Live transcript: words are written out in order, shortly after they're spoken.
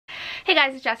Hey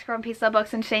guys, it's Jessica from Peace Love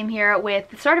Books, and today I'm here with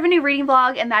the start of a new reading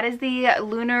vlog, and that is the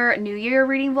Lunar New Year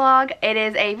reading vlog. It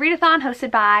is a readathon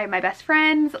hosted by my best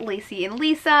friends, Lacey and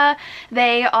Lisa.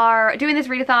 They are doing this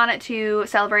readathon to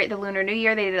celebrate the Lunar New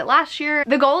Year. They did it last year.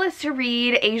 The goal is to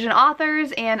read Asian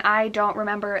authors, and I don't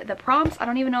remember the prompts. I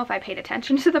don't even know if I paid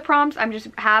attention to the prompts. I'm just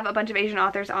have a bunch of Asian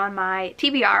authors on my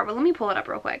TBR, but let me pull it up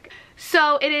real quick.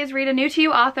 So it is read a new to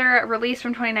you author, released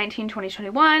from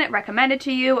 2019-2021, recommended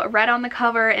to you, read on the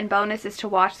cover, and bonus is to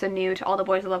watch the new To All the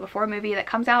Boys I Loved Before movie that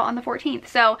comes out on the 14th.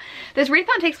 So this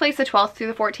readathon takes place the 12th through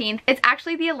the 14th. It's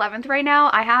actually the 11th right now.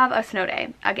 I have a snow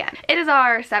day again. It is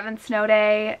our 7th snow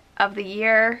day of the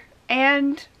year,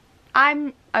 and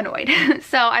I'm annoyed.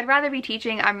 So I'd rather be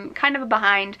teaching. I'm kind of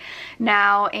behind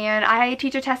now, and I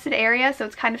teach a tested area, so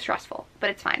it's kind of stressful, but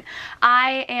it's fine.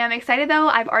 I am excited though.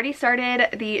 I've already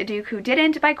started The Duke Who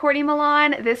Didn't by Courtney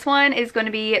Milan. This one is going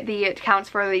to be the accounts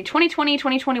for the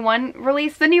 2020-2021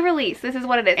 release, the new release. This is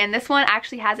what it is. And this one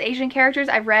actually has Asian characters.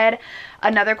 I've read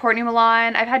another Courtney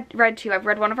Milan. I've read two. I've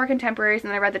read one of her contemporaries,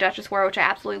 and then I read The Duchess War, which I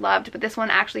absolutely loved, but this one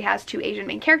actually has two Asian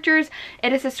main characters.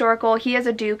 It is historical. He is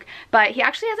a duke, but he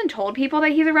actually hasn't told people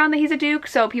that he's around, that he's a duke,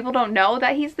 so people don't know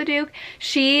that he's the duke.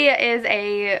 She is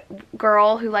a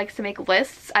girl who likes to make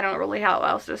lists. I don't know really how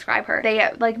else to describe her. They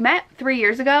like met 3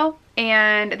 years ago,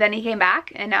 and then he came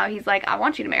back, and now he's like, I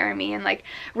want you to marry me, and like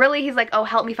really he's like, oh,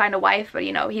 help me find a wife, but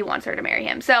you know, he wants her to marry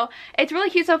him. So it's really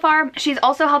cute so far. She's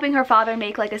also helping her father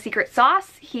make like a secret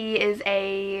sauce. He is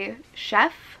a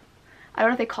chef. I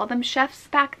don't know if they called them chefs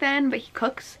back then, but he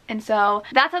cooks. And so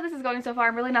that's how this is going so far.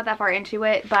 I'm really not that far into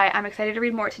it, but I'm excited to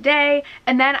read more today.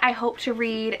 And then I hope to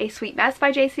read A Sweet Mess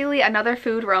by J.C. Lee, another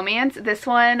food romance. This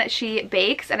one, she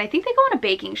bakes, and I think they go on a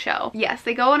baking show. Yes,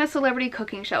 they go on a celebrity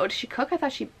cooking show. Did she cook? I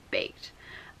thought she baked.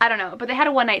 I don't know, but they had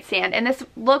a one-night stand, and this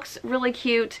looks really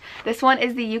cute. This one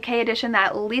is the UK edition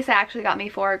that Lisa actually got me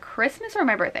for Christmas or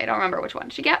my birthday. I don't remember which one.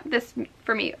 She got this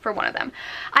for me for one of them.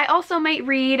 I also might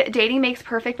read Dating Makes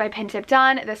Perfect by Pintip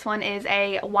Dunn. This one is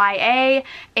a YA,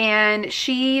 and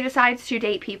she decides to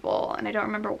date people, and I don't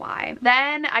remember why.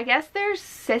 Then I guess their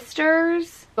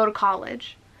sisters go to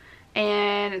college,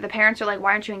 and the parents are like,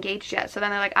 why aren't you engaged yet? So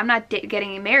then they're like, I'm not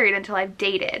getting married until I've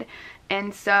dated.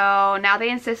 And so now they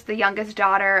insist the youngest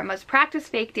daughter must practice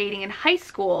fake dating in high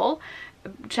school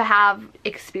to have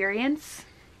experience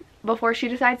before she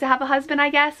decides to have a husband, I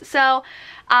guess. So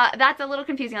that's a little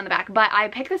confusing on the back, but I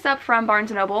picked this up from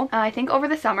Barnes & Noble, I think over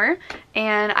the summer,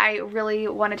 and I really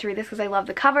wanted to read this because I love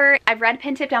the cover. I've read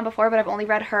Pintip Down before, but I've only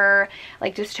read her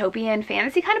like dystopian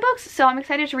fantasy kind of books, so I'm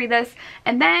excited to read this.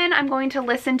 And then I'm going to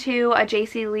listen to a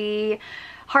J.C. Lee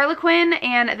Harlequin,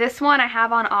 and this one I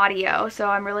have on audio, so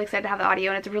I'm really excited to have the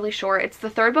audio, and it's really short. It's the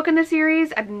third book in the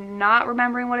series. I'm not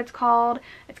remembering what it's called.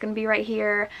 It's gonna be right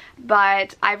here,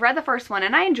 but I've read the first one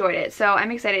and I enjoyed it, so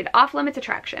I'm excited. Off Limits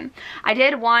Attraction. I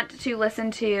did want to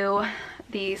listen to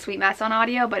the Sweet Mess on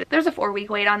audio, but there's a 4-week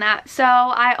wait on that. So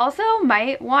I also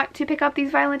might want to pick up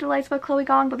these Violent Delights by Chloe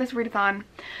Gong, but this readathon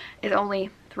is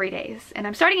only 3 days, and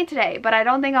I'm starting it today, but I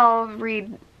don't think I'll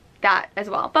read that as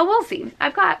well, but we'll see.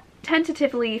 I've got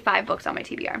tentatively 5 books on my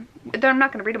TBR. I'm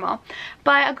not going to read them all,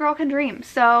 but a girl can dream.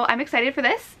 So I'm excited for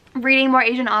this. Reading more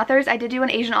Asian authors. I did do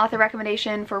an Asian author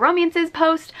recommendation for romances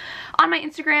post on my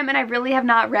Instagram, and I really have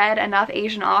not read enough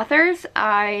Asian authors.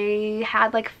 I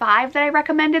had like 5 that I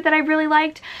recommended that I really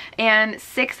liked, and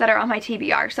 6 that are on my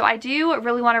TBR. So I do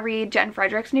really want to read Jen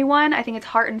Frederick's new one. I think it's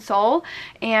Heart and Soul,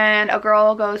 and a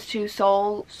girl goes to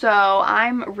Seoul. So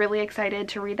I'm really excited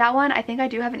to read that one. I think I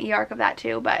do have an e-arc of that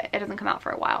too, but it doesn't come out for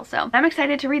a while. So I'm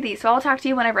excited to read these. So I'll talk to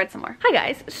you when I've read some more. Hi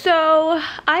guys. So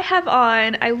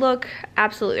I look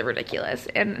absolutely ridiculous,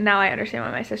 and now I understand why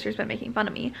my sister's been making fun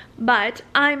of me, but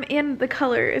the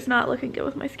color is not looking good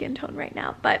with my skin tone right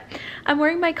now, but I'm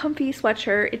wearing my comfy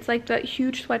sweatshirt. It's like the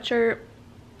huge sweatshirt.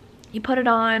 You put it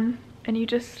on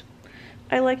and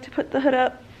I like to put the hood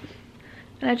up,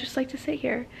 and I just like to sit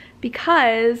here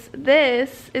because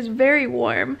this is very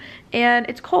warm and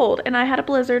it's cold, and I had a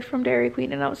blizzard from Dairy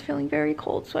Queen and I was feeling very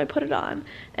cold, so I put it on,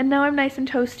 and now I'm nice and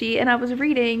toasty, and I was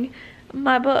reading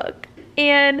my book.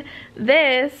 And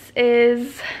this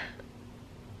is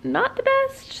not the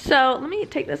best, so let me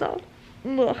take this off.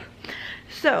 Ugh.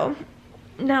 So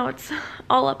now it's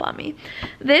all up on me.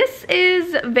 This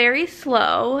is very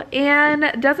slow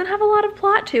and doesn't have a lot of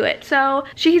plot to it. So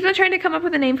she's been trying to come up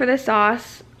with a name for this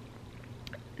sauce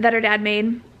that her dad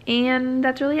made, and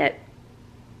that's really it.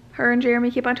 Her and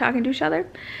Jeremy keep on talking to each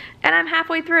other, and I'm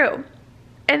halfway through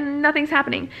and nothing's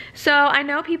happening. So I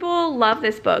know people love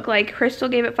this book. Like Crystal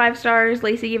gave it 5 stars,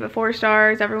 Lacey gave it 4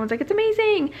 stars. Everyone's like, it's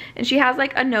amazing. And she has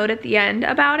like a note at the end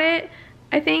about it.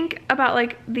 I think, about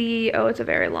like the, oh, it's a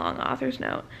very long author's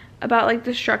note, about like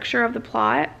the structure of the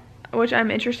plot, which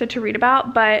I'm interested to read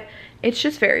about, but it's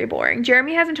just very boring.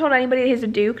 Jeremy hasn't told anybody that he's a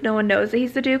duke. No one knows that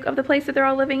he's the duke of the place that they're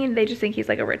all living in. They just think he's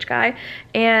like a rich guy,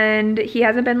 and he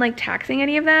hasn't been like taxing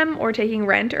any of them or taking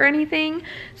rent or anything.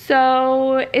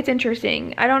 So it's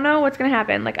interesting. I don't know what's gonna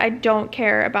happen. Like, I don't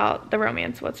care about the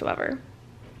romance whatsoever,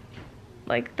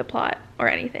 like the plot or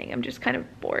anything. I'm just kind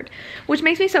of bored, which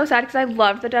makes me so sad because I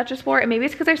loved the Duchess War, and maybe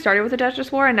it's because I started with the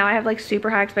Duchess War and now I have like super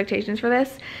high expectations for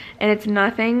this, and it's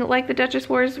nothing like the Duchess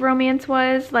War's romance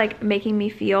was like making me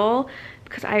feel,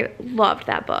 because I loved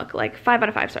that book. Like 5 out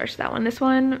of 5 stars to that one. This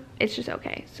one, it's just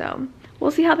okay. So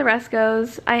we'll see how the rest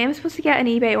goes. I am supposed to get an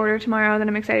eBay order tomorrow that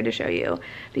I'm excited to show you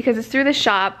because it's through the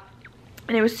shop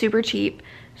and it was super cheap.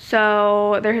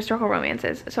 So they're historical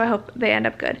romances, so I hope they end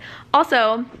up good.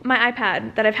 Also, my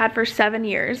iPad that I've had for 7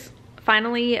 years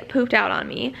finally pooped out on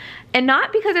me, and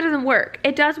not because it doesn't work.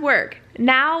 It does work.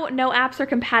 Now no apps are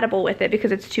compatible with it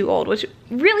because it's too old, which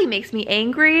really makes me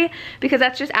angry, because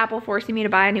that's just Apple forcing me to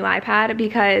buy a new iPad,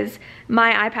 because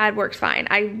my iPad works fine.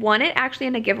 I won it actually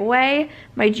in a giveaway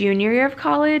my junior year of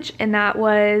college, and that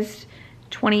was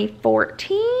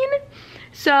 2014.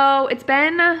 So it's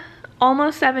been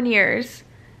almost 7 years.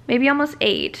 Maybe almost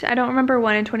 8. I don't remember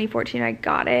when in 2014 I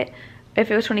got it.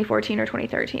 If it was 2014 or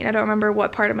 2013. I don't remember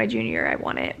what part of my junior year I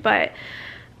won it. But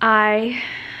I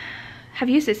have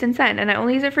used it since then. And I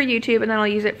only use it for YouTube, and then I'll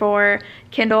use it for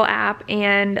Kindle app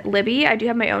and Libby. I do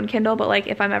have my own Kindle, but like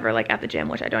if I'm ever like at the gym,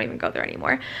 which I don't even go there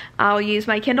anymore, I'll use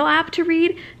my Kindle app to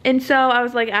read. And so I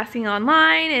was like asking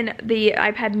online, and the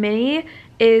iPad mini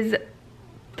is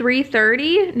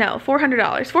 $400 for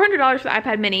the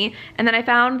iPad mini, and then I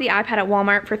found the iPad at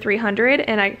Walmart for $300,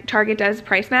 and Target does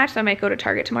price match, so I might go to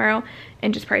Target tomorrow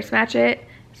and just price match it,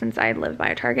 since I live by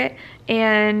a Target,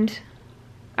 and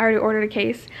I already ordered a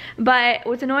case. But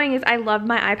what's annoying is I love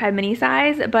my iPad mini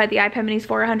size, but the iPad mini is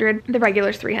 $400, the regular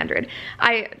is $300.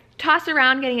 I tossed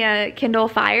around getting a Kindle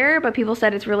Fire, but people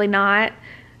said it's really not.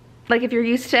 Like, if you're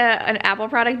used to an Apple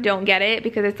product, don't get it,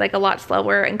 because it's like a lot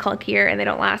slower and clunkier and they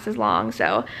don't last as long.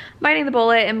 So biting the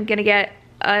bullet, I'm gonna get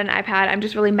an iPad. I'm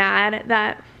just really mad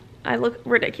that I look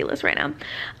ridiculous right now.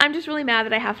 I'm just really mad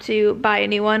that I have to buy a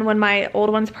new one when my old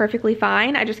one's perfectly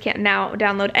fine. I just can't now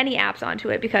download any apps onto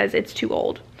it because it's too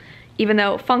old, even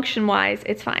though function wise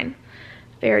it's fine.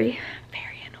 Very,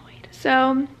 very annoyed.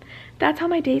 So that's how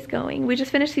my day's going. We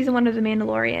just finished season 1 of The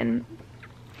Mandalorian.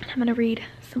 I'm gonna read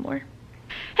some more.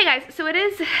 Hey guys, so it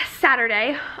is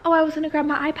Saturday. Oh, I was gonna grab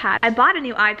my iPad. I bought a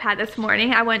new iPad this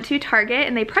morning. I went to Target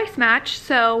and they price matched,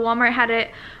 so Walmart had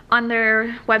it on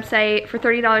their website for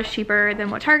 $30 cheaper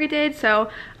than what Target did. So,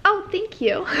 oh, thank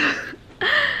you.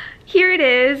 Here it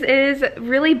is. It is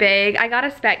really big. I got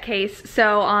a spec case.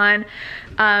 So on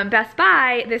Best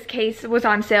Buy, this case was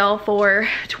on sale for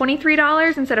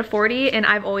 $23 instead of $40, and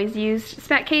I've always used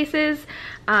spec cases,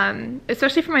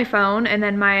 especially for my phone. And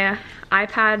then my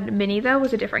iPad mini though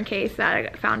was a different case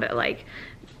that I found at like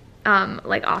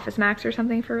Office Max or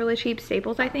something for really cheap.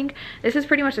 Staples, I think. This is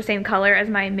pretty much the same color as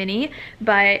my mini,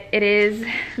 but it is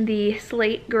the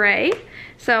slate gray.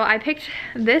 So I picked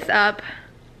this up.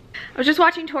 I was just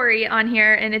watching Tori on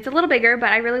here, and it's a little bigger, but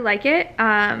I really like it.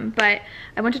 But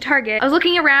I went to Target. I was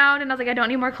looking around and I was like, I don't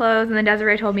need more clothes, and then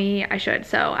Desiree told me I should,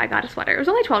 so I got a sweater. It was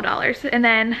only $12, and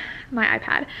then my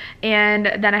iPad, and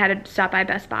then I had to stop by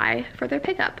Best Buy for their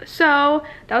pickup. So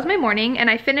that was my morning, and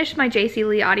I finished my J.C.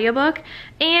 Lee audiobook,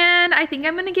 and I think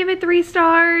I'm gonna give it 3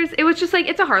 stars. It was just like,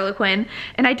 it's a Harlequin,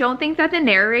 and I don't think that the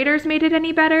narrators made it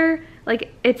any better.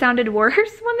 Like, it sounded worse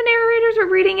when the narrators were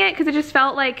reading it, because it just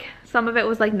felt like some of it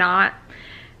was like not,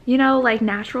 you know, like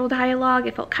natural dialogue.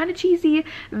 It felt kind of cheesy.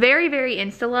 Very, very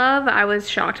insta-love. I was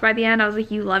shocked by the end. I was like,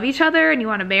 you love each other and you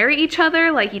want to marry each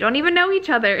other? Like, you don't even know each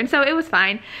other. And so it was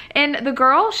fine. And the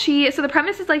girl, so the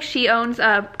premise is like she owns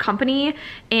a company,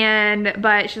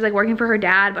 but she's like working for her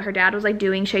dad, but her dad was like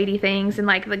doing shady things, and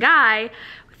like the guy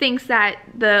thinks that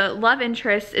the love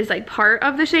interest is like part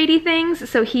of the shady things,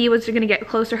 so he was gonna get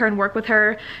close to her and work with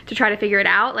her to try to figure it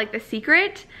out, like the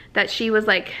secret that she was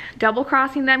like double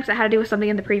crossing them, because it had to do with something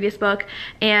in the previous book,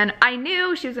 and I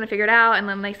knew she was gonna figure it out and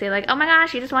then like say like, oh my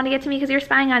gosh, you just wanted to get to me because you're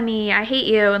spying on me, I hate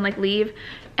you, and like leave.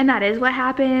 And that is what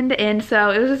happened. And so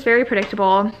it was just very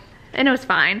predictable, and it was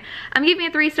fine. I'm giving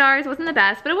it 3 stars. It wasn't the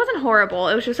best, but it wasn't horrible.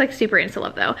 It was just like super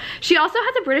insta-love though. She also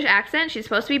has a British accent. She's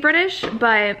supposed to be British,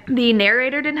 but the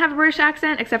narrator didn't have a British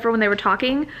accent except for when they were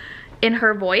talking in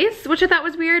her voice, which I thought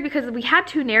was weird, because we had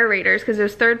 2 narrators because it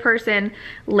was 3rd person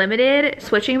limited,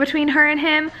 switching between her and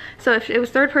him. So if it was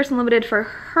 3rd person limited for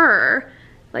her,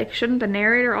 Like, shouldn't the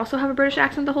narrator also have a British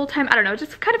accent the whole time? I don't know, it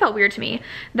just kind of felt weird to me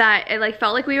that it like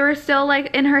felt like we were still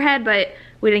like in her head, but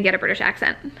we didn't get a British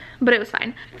accent, but it was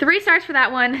fine. 3 stars for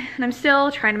that one, and I'm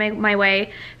still trying to make my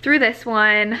way through this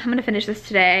one. I'm gonna finish this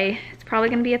today. It's probably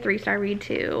gonna be a 3-star read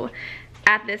too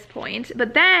at this point,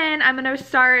 but then I'm gonna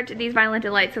start These Violent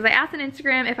Delights, because I asked on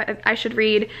Instagram if I should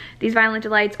read These Violent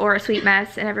Delights or A Sweet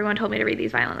Mess, and everyone told me to read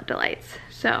These Violent Delights.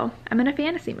 So I'm in a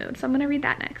fantasy mood, so I'm gonna read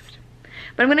that next.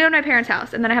 But I'm gonna go to my parents'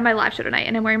 house, and then I have my live show tonight,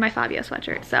 and I'm wearing my Fabio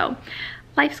sweatshirt, so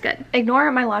life's good.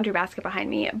 Ignore my laundry basket behind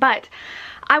me, but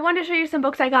I wanted to show you some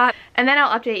books I got, and then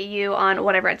I'll update you on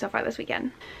what I've read so far this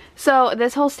weekend. So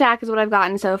this whole stack is what I've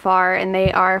gotten so far, and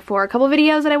they are for a couple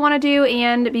videos that I want to do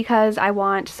and because I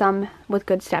want some with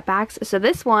good step backs. So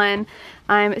this one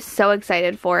I'm so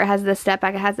excited for. It has the step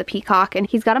back, it has the peacock, and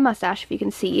he's got a mustache if you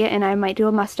can see, and I might do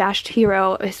a mustached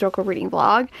hero historical reading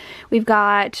vlog. We've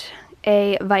got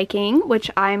a Viking, which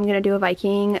I'm gonna do a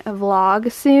Viking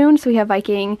vlog soon. So we have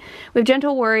Viking, we have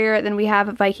Gentle Warrior, then we have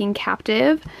Viking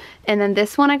Captive, and then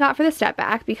this one I got for the step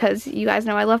back because you guys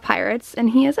know I love pirates, and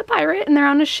he is a pirate and they're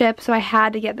on a ship, so I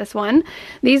had to get this one.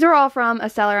 These are all from a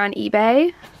seller on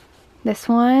eBay. This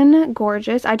one,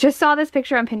 gorgeous. I just saw this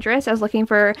picture on Pinterest. I was looking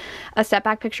for a step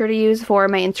back picture to use for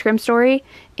my Instagram story,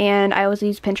 and I always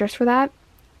use Pinterest for that.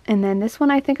 And then this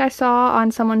one I think I saw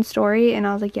on someone's story, and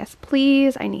I was like, yes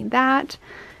please, I need that.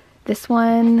 This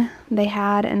one they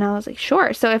had, and I was like,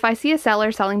 sure. So if I see a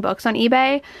seller selling books on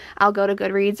eBay, I'll go to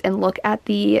Goodreads and look at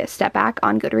the step back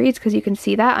on Goodreads, because you can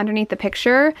see that underneath the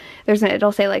picture.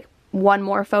 It'll say like one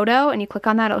more photo, and you click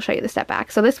on that, it'll show you the step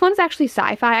back. So this one's actually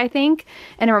sci-fi, I think,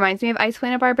 and it reminds me of Ice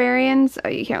Planet Barbarians. Oh,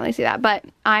 you can't really see that, but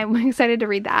I'm excited to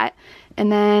read that.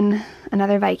 And then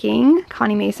another Viking,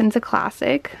 Connie Mason's a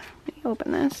classic. Let me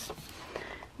open this.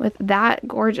 With that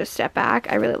gorgeous step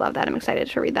back. I really love that. I'm excited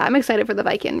to read that. I'm excited for the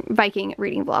Viking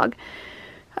reading vlog.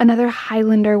 Another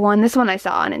Highlander one. This one I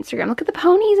saw on Instagram. Look at the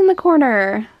ponies in the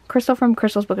corner. Crystal from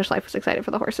Crystal's Bookish Life was excited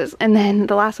for the horses. And then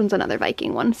the last one's another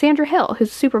Viking one. Sandra Hill,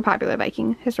 who's super popular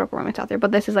Viking historical romance author,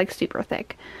 but this is like super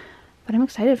thick. But I'm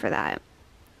excited for that.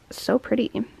 So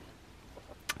pretty.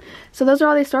 So those are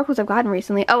all the historicals I've gotten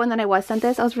recently. Oh, and then I was sent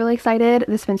this. I was really excited.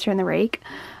 The Spinster and the Rake.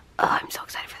 Oh, I'm so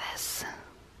excited for this.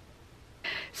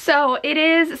 So it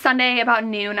is Sunday about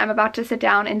noon. I'm about to sit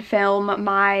down and film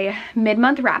my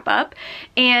mid-month wrap-up,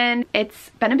 and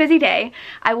it's been a busy day.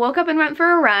 I woke up and went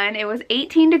for a run. It was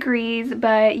 18 degrees,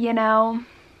 but you know,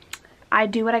 I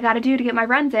do what I gotta do to get my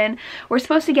runs in. We're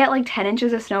supposed to get like 10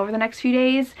 inches of snow over the next few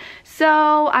days, so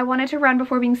I wanted to run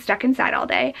before being stuck inside all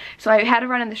day. So I had to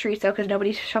run in the streets though, because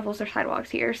nobody shovels their sidewalks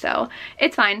here, so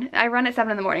it's fine. I run at 7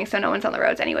 in the morning, so no one's on the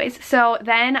roads anyways. So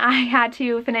then I had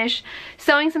to finish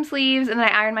sewing some sleeves, and then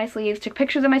I ironed my sleeves, took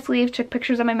pictures of my sleeves, took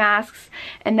pictures of my masks,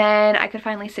 and then I could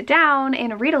finally sit down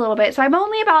and read a little bit. So I'm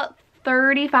only about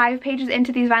 35 pages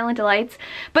into These Violent Delights,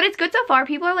 but it's good so far.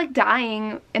 People are like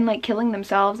dying and like killing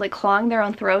themselves, like clawing their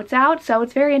own throats out, so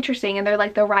it's very interesting, and they're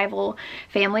like the rival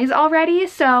families already,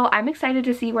 so I'm excited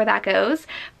to see where that goes.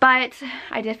 But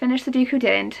I did finish The Duke Who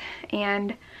Didn't,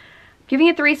 and giving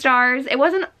it 3 stars. It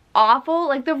wasn't awful.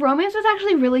 Like, the romance was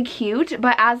actually really cute,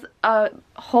 but as a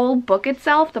whole book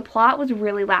itself, the plot was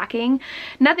really lacking.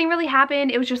 Nothing really happened.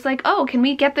 It was just like, oh, can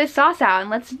we get this sauce out and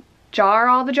let's jar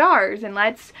all the jars, and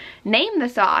let's name the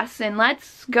sauce, and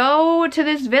let's go to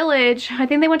this village. I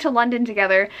think they went to London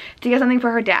together to get something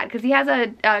for her dad, because he has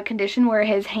a condition where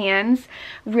his hands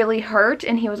really hurt,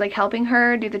 and he was like helping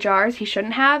her do the jars he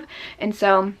shouldn't have, and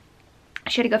so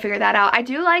she had to go figure that out. I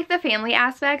do like the family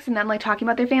aspects and them like talking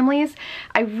about their families.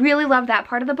 I really love that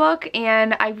part of the book,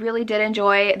 and I really did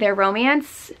enjoy their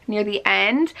romance near the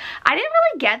end. I didn't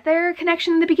really get their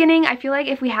connection in the beginning. I feel like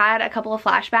if we had a couple of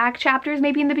flashback chapters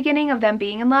maybe in the beginning of them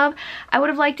being in love, I would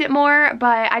have liked it more,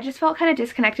 but I just felt kind of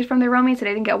disconnected from their romance, and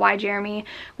I didn't get why Jeremy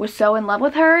was so in love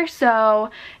with her, so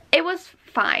it was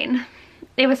fine.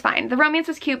 It was fine. The romance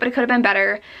was cute, but it could have been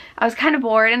better. I was kind of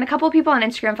bored, and a couple of people on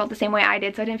Instagram felt the same way I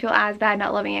did, so I didn't feel as bad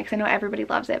not loving it, because I know everybody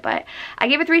loves it, but I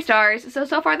gave it 3 stars.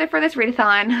 So far for this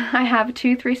readathon, I have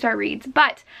 2 3-star reads,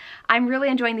 but I'm really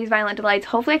enjoying These Violent Delights.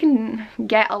 Hopefully I can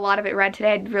get a lot of it read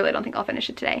today. I really don't think I'll finish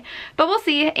it today, but we'll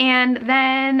see, and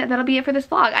then that'll be it for this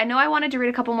vlog. I know I wanted to read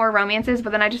a couple more romances,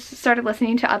 but then I just started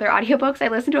listening to other audiobooks. I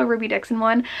listened to a Ruby Dixon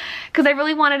one because I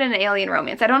really wanted an alien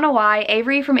romance. I don't know why.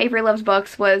 Avery from Avery Loves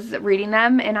Books was reading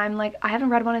them, and I'm like, I haven't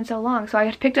read one in so long, so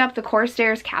I picked up The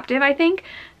Corsair's Captive, I think,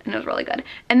 and it was really good.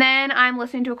 And then I'm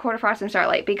listening to A Court of Frost and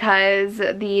Starlight because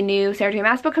the new Sarah J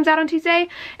Maas book comes out on Tuesday,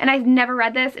 and I've never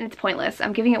read this, and it's pointless.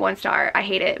 I'm giving it 1 star. I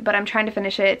hate it, but I'm trying to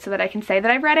finish it so that I can say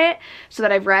that I've read it, so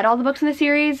that I've read all the books in the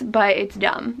series, but it's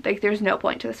dumb. Like, there's no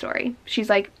point to the story. She's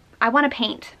like, I want to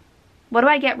paint. What do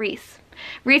I get Reese?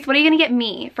 Reese, what are you gonna get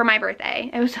me for my birthday?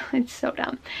 It's so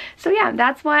dumb. So yeah,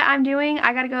 that's what I'm doing.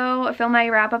 I gotta go film my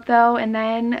wrap up though, and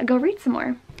then go read some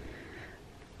more.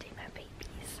 Take my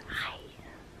babies. Hi.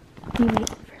 You waiting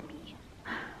for me?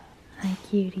 Hi,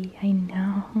 cutie. I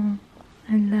know.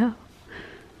 Hello.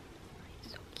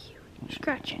 So cute. You're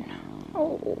scratching.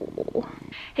 Oh.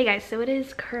 Hey guys, so it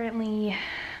is currently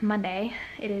Monday.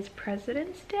 It is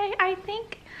President's Day, I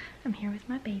think. I'm here with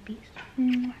my babies.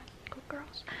 Good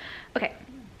girls. Okay,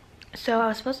 so I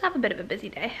was supposed to have a bit of a busy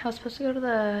day. I was supposed to go to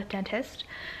the dentist,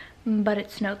 but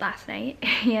it snowed last night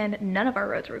and none of our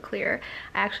roads were clear.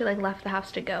 I actually like left the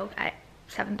house to go at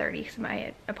 7:30 because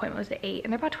my appointment was at 8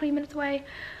 and they're about 20 minutes away.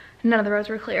 None of the roads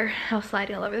were clear. I was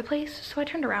sliding all over the place, so I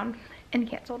turned around and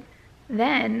canceled.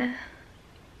 Then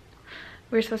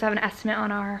we were supposed to have an estimate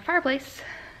on our fireplace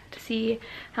to see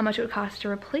how much it would cost to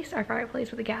replace our fireplace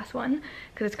with a gas one,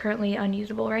 because it's currently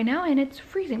unusable right now and it's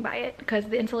freezing by it because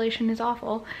the insulation is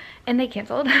awful. And they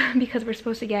canceled because we're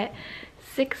supposed to get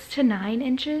 6 to 9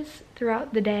 inches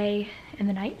throughout the day and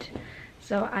the night.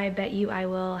 So I bet you I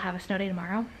will have a snow day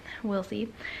tomorrow. We'll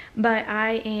see. But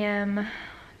I am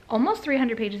almost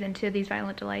 300 pages into these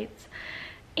Violent Delights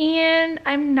and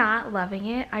I'm not loving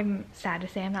it. I'm sad to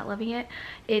say I'm not loving it.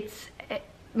 It's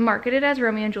marketed as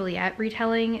Romeo and Juliet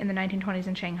retelling in the 1920s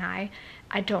in Shanghai.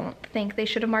 I don't think they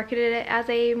should have marketed it as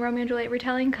a Romeo and Juliet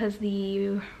retelling because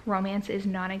the romance is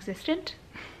non-existent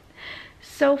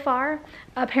so far.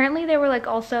 Apparently they were like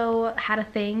also had a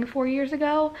thing 4 years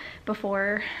ago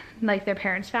before like their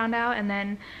parents found out, and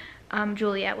then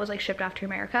Juliet was like shipped off to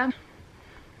America.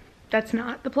 That's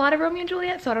not the plot of Romeo and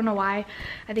Juliet, so I don't know why.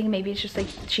 I think maybe it's just like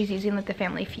she's using like the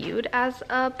family feud as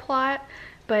a plot.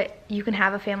 But you can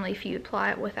have a family feud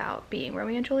plot without being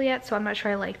Romeo and Juliet, so I'm not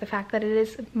sure I like the fact that it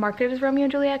is marketed as Romeo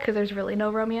and Juliet because there's really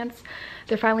no romance.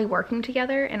 They're finally working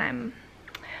together and I'm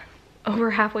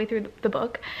over halfway through the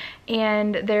book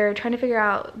and they're trying to figure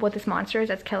out what this monster is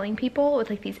that's killing people with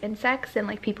like these insects, and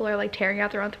like people are like tearing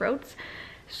out their own throats.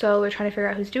 So they're trying to figure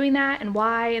out who's doing that and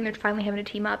why, and they're finally having to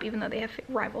team up even though they have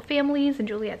rival families, and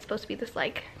Juliet's supposed to be this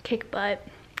like kick butt,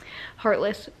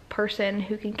 heartless person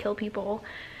who can kill people.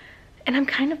 And I'm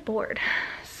kind of bored,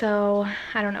 so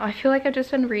I don't know. I feel like I've just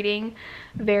been reading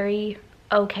very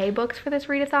okay books for this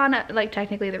readathon. Like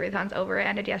technically the readathon's over, it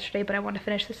ended yesterday, but I want to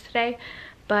finish this today.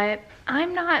 But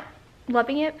I'm not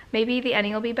loving it. Maybe the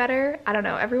ending will be better. I don't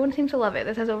know. Everyone seems to love it.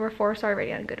 This has over a 4-star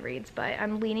rating on Goodreads, but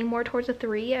I'm leaning more towards a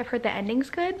 3. I've heard the ending's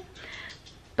good,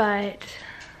 but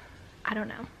I don't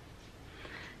know.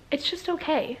 It's just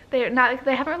okay. They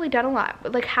haven't really done a lot.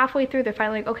 But like halfway through, they're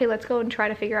finally like, okay, let's go and try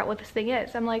to figure out what this thing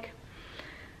is. I'm like,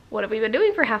 what have we been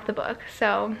doing for half the book?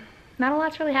 So not a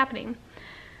lot's really happening,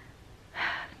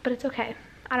 but it's okay.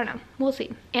 I don't know, we'll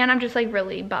see. And I'm just like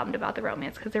really bummed about the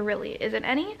romance because there really isn't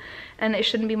any, and it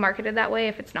shouldn't be marketed that way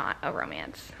if it's not a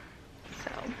romance.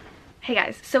 So hey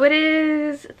guys, so it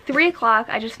is 3 o'clock.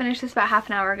 I just finished this about half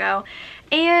an hour ago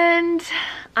and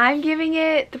I'm giving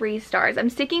it 3 stars. I'm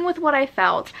sticking with what I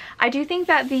felt. I do think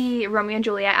that the Romeo and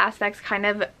Juliet aspects kind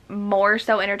of more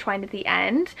so intertwined at the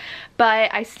end,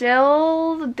 but I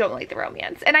still don't like the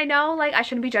romance. And I know like I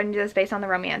shouldn't be judging this based on the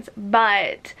romance,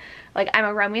 but like I'm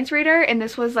a romance reader and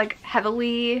this was like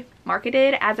heavily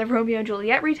marketed as a Romeo and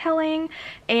Juliet retelling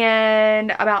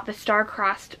and about the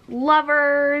star-crossed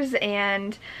lovers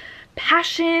and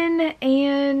passion,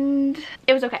 and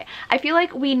it was okay. I feel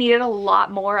like we needed a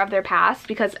lot more of their past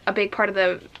because a big part of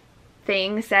the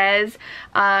thing says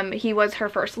he was her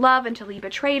first love until he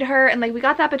betrayed her, and like we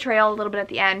got that betrayal a little bit at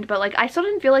the end, but like I still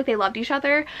didn't feel like they loved each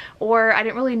other, or I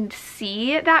didn't really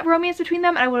see that romance between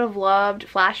them. I would have loved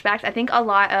flashbacks. I think a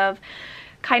lot of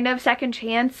kind of second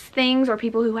chance things, or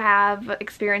people who have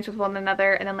experience with one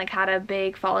another and then like had a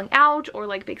big falling out or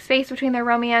like big space between their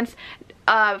romance,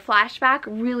 flashback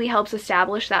really helps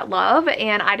establish that love,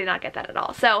 and I did not get that at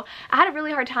all. So I had a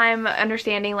really hard time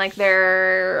understanding like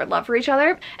their love for each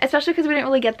other, especially because we didn't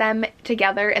really get them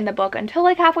together in the book until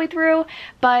like halfway through.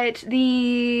 But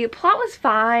the plot was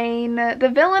fine.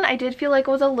 The villain I did feel like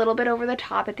was a little bit over the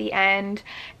top at the end,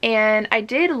 and I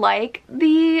did like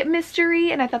the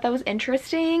mystery and I thought that was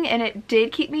interesting, and it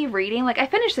did keep me reading. Like I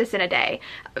finished this in a day.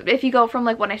 If you go from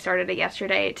like when I started it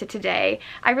yesterday to today,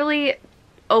 I really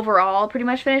overall pretty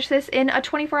much finished this in a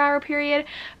 24-hour period,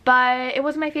 but it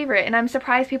was my favorite, and I'm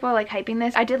surprised people are like hyping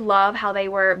this. I did love how they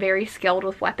were very skilled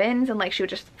with weapons, and like she would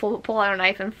just pull out a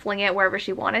knife and fling it wherever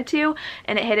she wanted to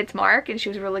and it hit its mark, and she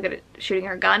was really good at shooting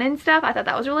her gun and stuff. I thought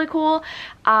that was really cool.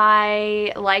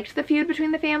 I liked the feud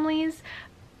between the families.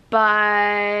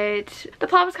 but the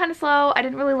plot was kind of slow. I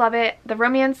didn't really love it. The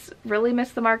romance really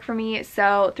missed the mark for me,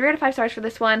 so 3 out of 5 stars for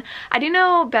this one. I do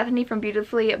know Bethany from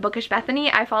Beautifully Bookish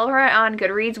Bethany. I follow her on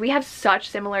Goodreads. We have such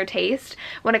similar taste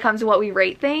when it comes to what we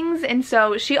rate things, and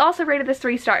so she also rated this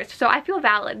 3 stars. So I feel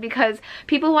valid because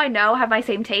people who I know have my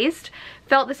same taste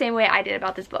felt the same way I did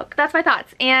about this book. That's my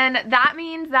thoughts, and that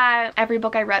means that every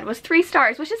book I read was 3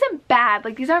 stars, which isn't bad.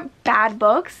 Like, these aren't bad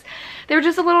books. They were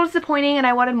just a little disappointing and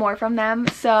I wanted more from them.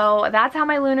 So that's how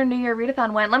my Lunar New Year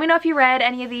readathon went. Let me know if you read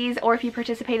any of these or if you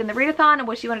participated in the readathon and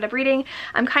what you ended up reading.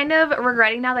 I'm kind of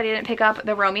regretting now that I didn't pick up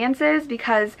the romances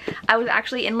because I was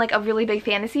actually in like a really big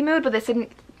fantasy mood, but this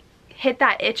didn't hit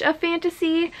that itch of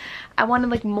fantasy. I wanted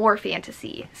like more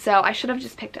fantasy, so I should have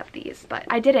just picked up these, but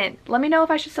I didn't. Let me know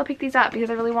if I should still pick these up because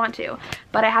I really want to,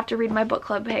 but I have to read my book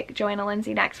club pick, Joanna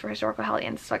Lindsay, next for Historical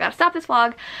Hellions, so I gotta stop this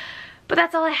vlog. But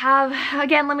that's all I have.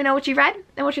 Again, let me know what you read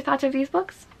and what your thoughts of these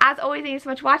books. As always, thank you so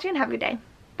much for watching and have a good day.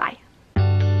 Bye.